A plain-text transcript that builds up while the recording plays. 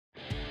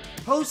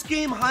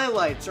Post-game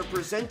highlights are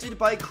presented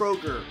by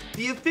Kroger,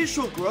 the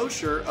official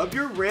grocer of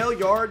your Rail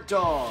Yard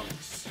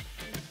Dawgs.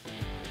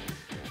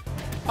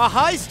 A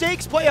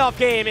high-stakes playoff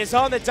game is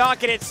on the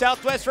docket at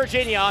Southwest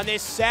Virginia on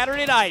this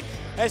Saturday night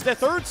as the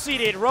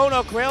third-seeded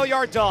Roanoke Rail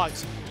Yard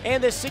Dawgs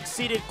and the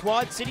sixth-seeded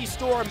Quad City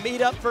Storm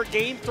meet up for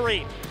Game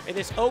 3 in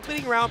this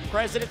opening round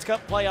President's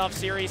Cup playoff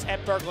series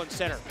at Berglund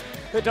Center.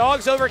 The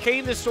Dogs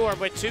overcame the Storm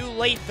with two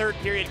late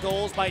third-period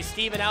goals by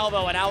Steven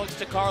Alvo and Alex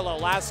DiCarlo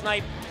last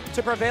night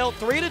to prevail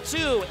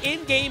 3-2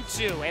 in Game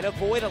 2 and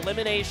avoid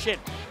elimination,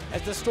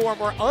 as the Storm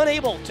were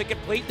unable to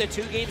complete the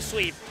two-game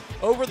sweep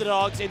over the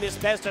Dogs in this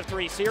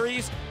best-of-3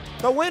 series.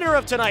 The winner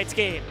of tonight's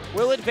game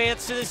will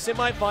advance to the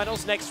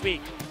semifinals next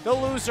week. The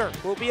loser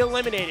will be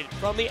eliminated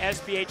from the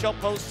SPHL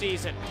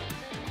postseason.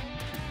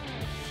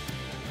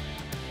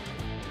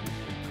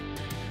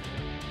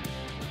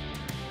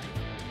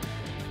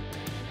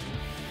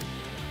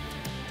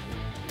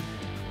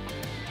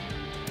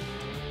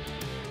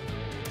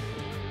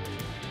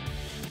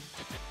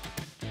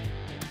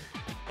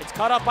 It's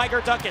caught up by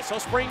Gerduckis. He'll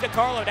spring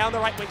DiCarlo down the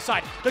right wing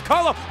side.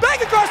 DiCarlo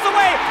back across the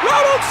way.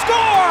 Roanoke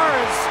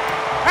scores!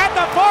 At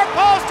the far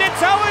post, it's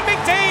Owen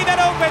McDade that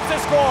opens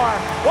the score.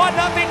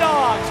 1-0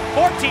 Dogs.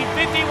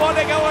 14:51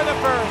 to go in the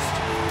first.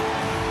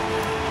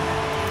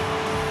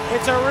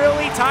 It's a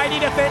really tiny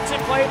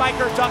defensive play by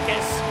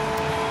Gerduckis.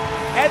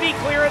 Heavy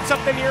clearance up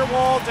the near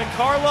wall.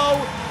 DiCarlo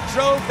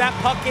drove that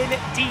puck in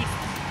deep.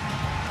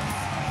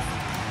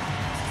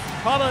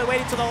 Probably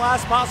waited till the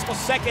last possible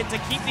second to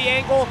keep the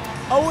angle.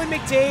 Owen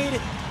McDade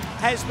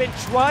has been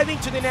driving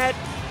to the net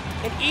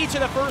in each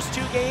of the first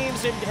two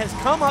games and has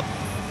come up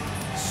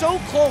so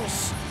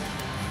close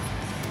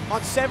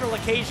on several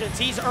occasions.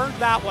 He's earned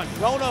that one.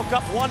 Roanoke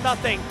up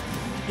 1-0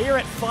 here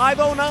at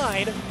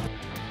 5:09.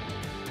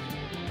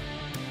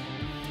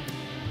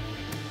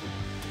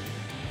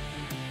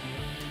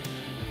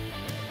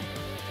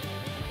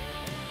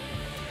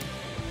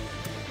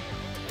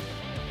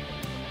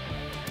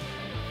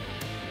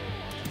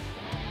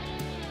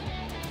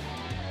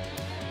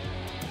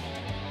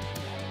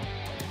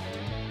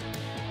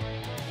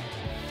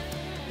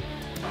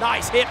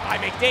 Nice hit by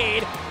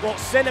McDade. Will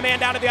send a man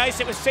down to the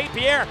ice. It was St.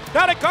 Pierre.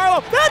 Now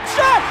DiCarlo. That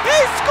shot! He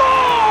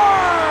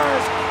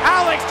scores!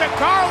 Alex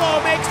DiCarlo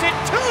makes it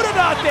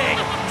 2-0.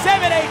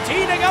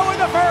 7:18 to go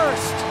in the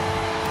first.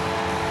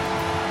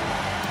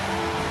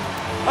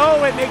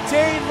 Oh, and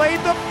McDade laid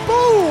the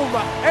boom!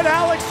 And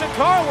Alex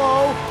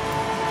DiCarlo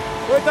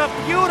with a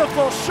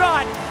beautiful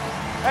shot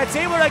that's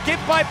able to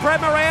get by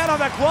Brett Moran on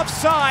the glove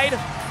side.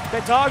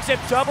 The Dogs have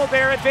doubled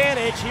their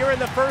advantage here in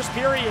the first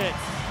period.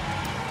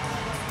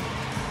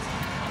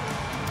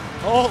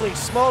 Holy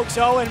smokes,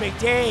 Owen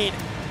McDade.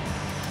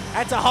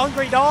 That's a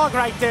hungry dog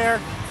right there.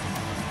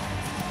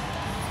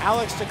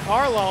 Alex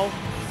DiCarlo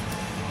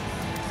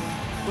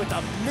with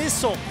a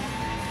missile.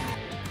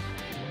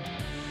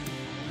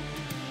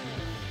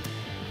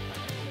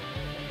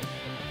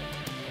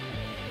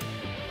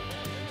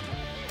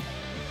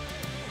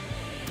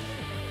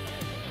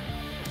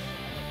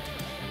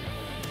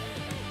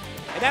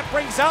 And that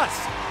brings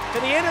us to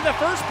the end of the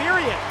first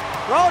period.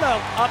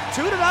 Roanoke up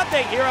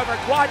 2-0 here over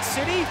Quad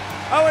City.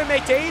 Owen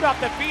McDade off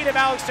the feet of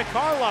Alex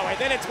DiCarlo, and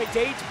then it's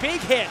McDade's big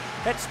hit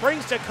that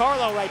springs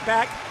DiCarlo right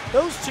back.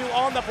 Those two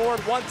on the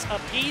board once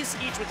apiece,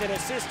 each with an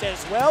assist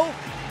as well.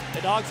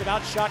 The Dogs have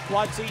outshot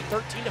Quad City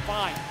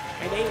 13-5,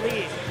 and they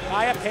lead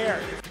by a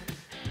pair.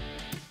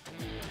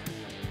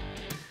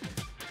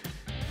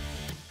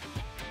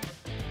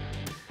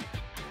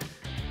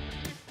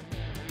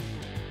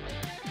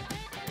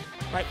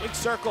 Right wing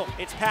circle,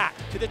 it's Pat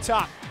to the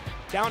top,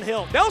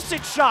 downhill.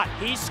 Nelson shot,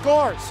 he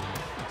scores.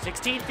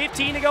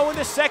 16:15 to go in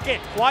the second.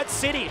 Quad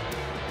City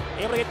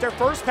able to get their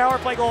first power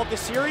play goal of the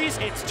series.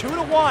 It's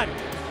 2-1.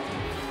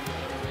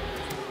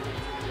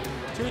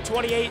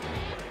 2:28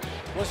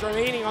 was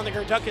remaining on the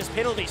Gerduckis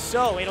penalty,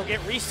 so it'll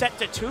get reset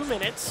to 2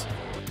 minutes.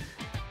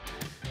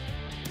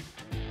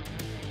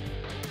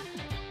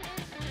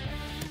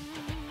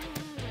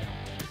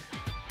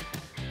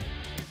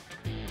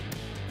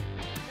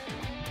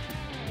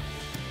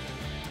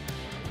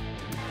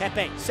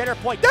 Pepe, center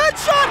point, that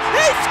shot,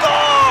 he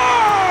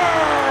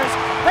scores!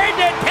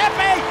 Brendan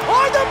Pepe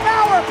on the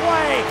power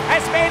play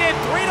has made it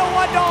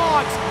 3-1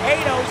 Dogs.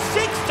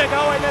 8:06 to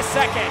go in the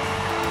second.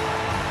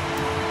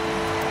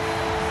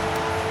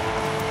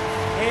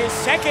 His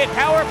second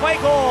power play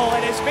goal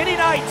and as many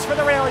nights for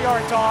the Rail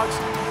Yard Dawgs.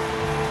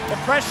 The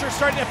pressure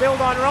starting to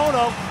build on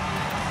Roanoke.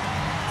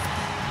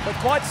 But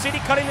Quad City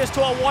cutting this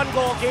to a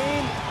one-goal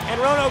game, and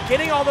Roanoke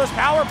getting all those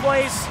power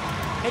plays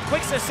in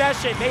quick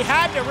succession. They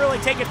had to really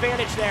take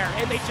advantage there,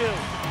 and they do.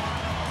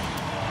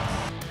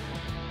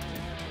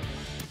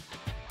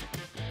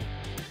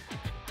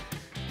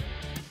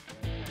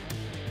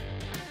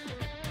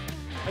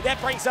 And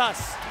that brings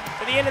us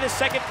to the end of the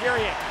second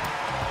period.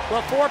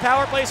 Well, 4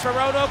 power plays for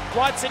Roanoke.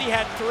 Quad City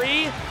had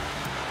 3.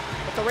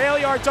 But the Rail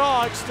Yard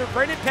Dawgs, through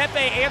Brendan Pepe,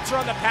 answer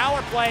on the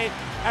power play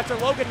after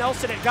Logan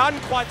Nelson had gotten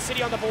Quad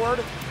City on the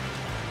board.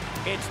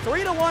 It's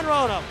 3-1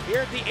 Roanoke here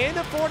at the end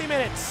of 40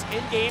 minutes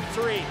in Game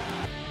 3.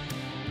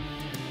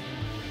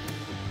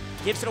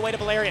 Gives it away to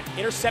Valerian.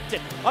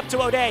 Intercepted. Up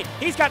to O'Day.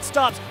 He's got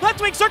Stubbs.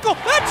 Left wing circle.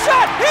 That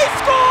shot. He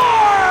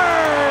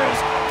scores!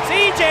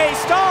 CJ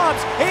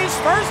Stubbs, his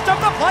first of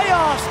the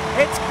playoffs.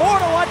 It's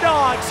 4-1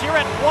 Dogs here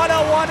at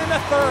 1:01 in the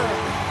third.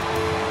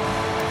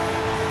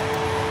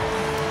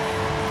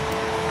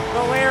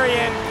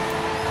 Valerian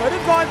could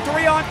have gone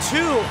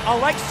 3-on-2.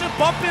 Elects to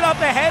bump it up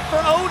ahead for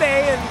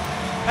O'Day, and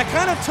that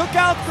kind of took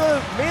out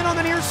the man on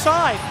the near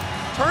side.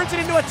 Turns it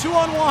into a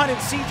 2-on-1, and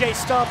CJ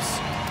Stubbs,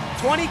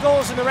 20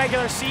 goals in the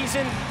regular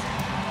season.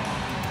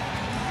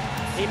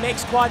 He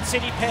makes Quad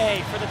City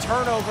pay for the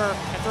turnover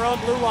at their own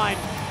blue line.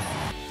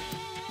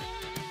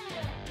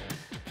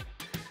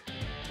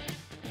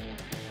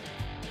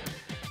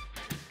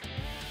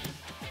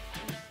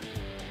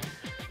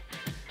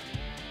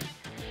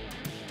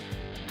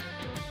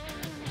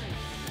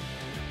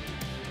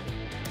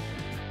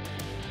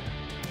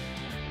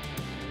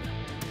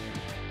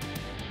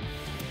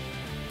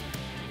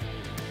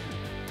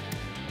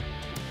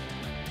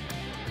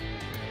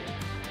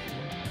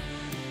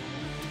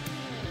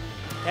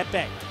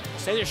 Pepe,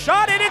 say the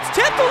shot, and it's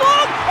tipped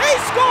along. He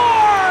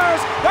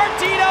scores!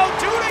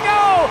 13:02 to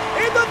go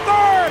in the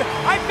third.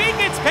 I think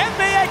it's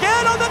Pepe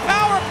again on the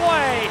power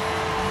play,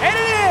 and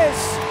it is.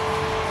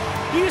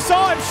 You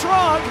saw him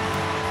shrug.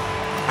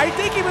 I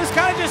think he was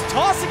kind of just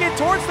tossing it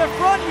towards the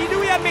front. He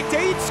knew he had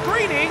McDade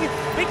screening.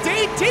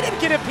 McDade didn't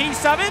get a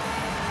piece of it,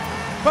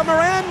 but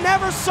Moran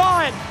never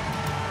saw it.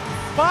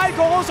 5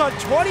 goals on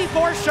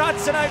 24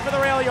 shots tonight for the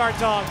Rail Yard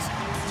Dawgs.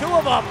 2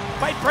 of them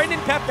by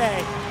Brendan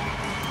Pepe.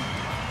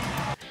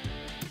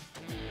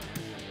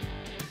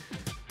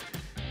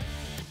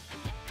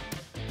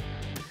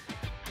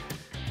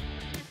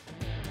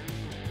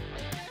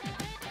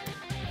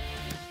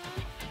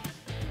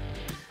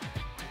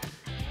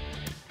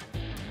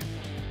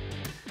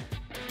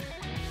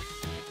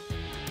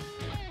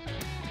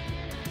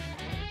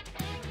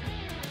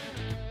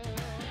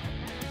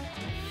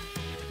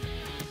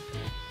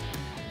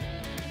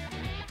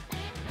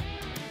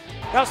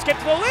 Now skip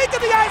to the length of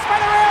the ice by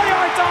the Rail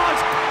Yard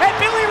Dawgs, and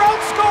Billy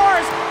Roach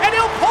scores, and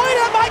he'll point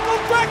at Michael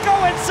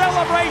Greco in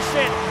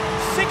celebration.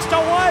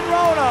 6-1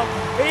 Roanoke,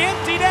 the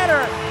empty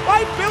netter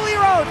by Billy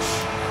Roach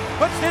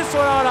puts this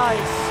one on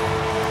ice.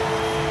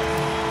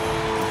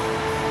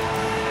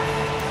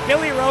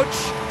 Billy Roach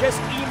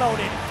just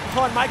emoted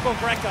on Michael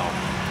Greco.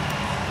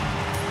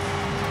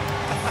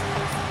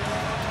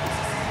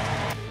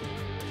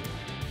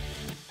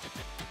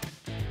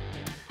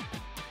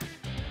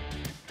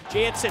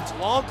 Jansen's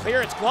long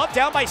clearance, glove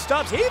down by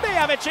Stubbs. He may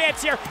have a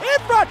chance here. In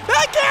front,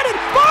 backhanded,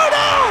 bar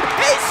down!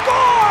 He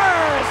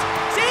scores!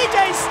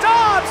 CJ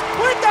Stubbs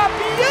with the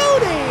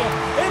beauty!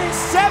 It is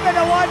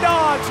 7-1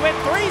 Dogs with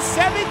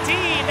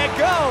 3:17 to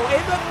go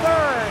in the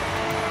third.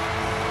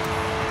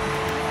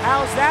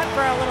 How's that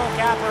for a little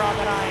capper on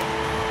the night?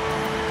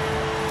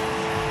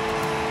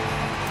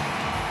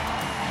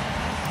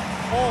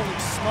 Holy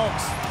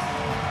smokes.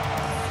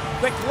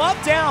 The glove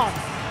down.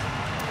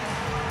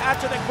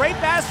 After the great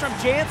pass from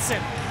Jansen.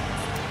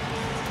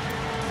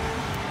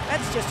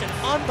 That's just an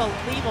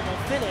unbelievable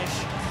finish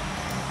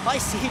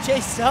by CJ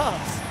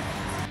Stubbs.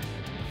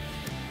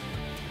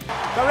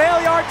 The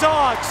Rail Yard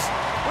Dawgs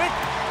with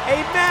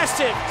a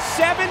massive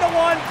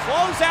 7-1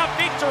 closeout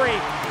victory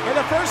in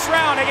the first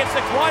round against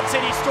the Quad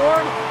City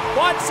Storm.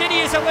 Quad City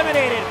is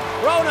eliminated.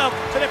 Roanoke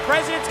to the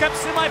President's Cup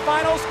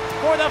semifinals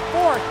for the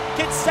 4th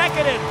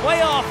consecutive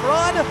playoff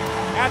run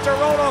after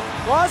Roanoke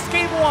lost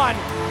Game 1.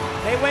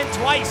 They win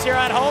twice here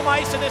at home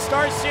ice in the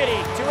Star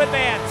City to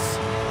advance.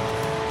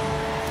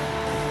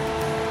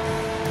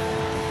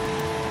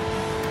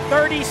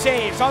 30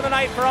 saves on the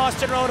night for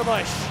Austin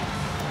Rodebush.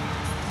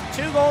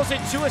 2 goals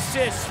and 2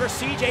 assists for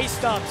CJ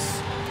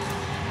Stubbs.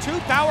 2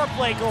 power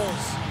play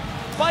goals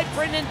by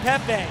Brendan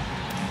Pepe.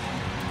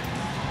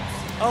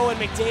 Owen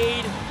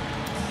McDade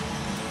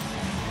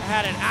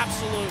had an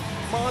absolute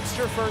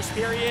monster first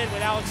period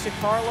with Alex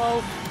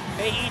DiCarlo.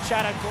 They each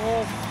had a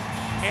goal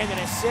and an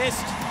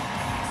assist.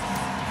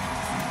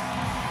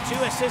 2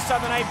 assists on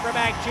the night for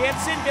Mac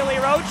Jansen. Billy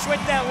Roach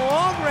with that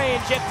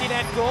long-range empty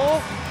net goal.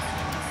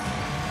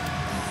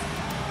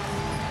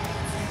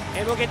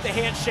 And we'll get the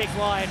handshake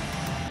line.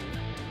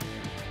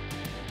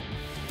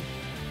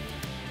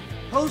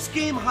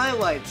 Post-game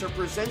highlights are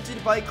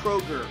presented by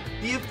Kroger,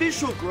 the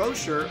official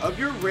grocer of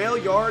your Rail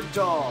Yard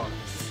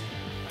Dawgs.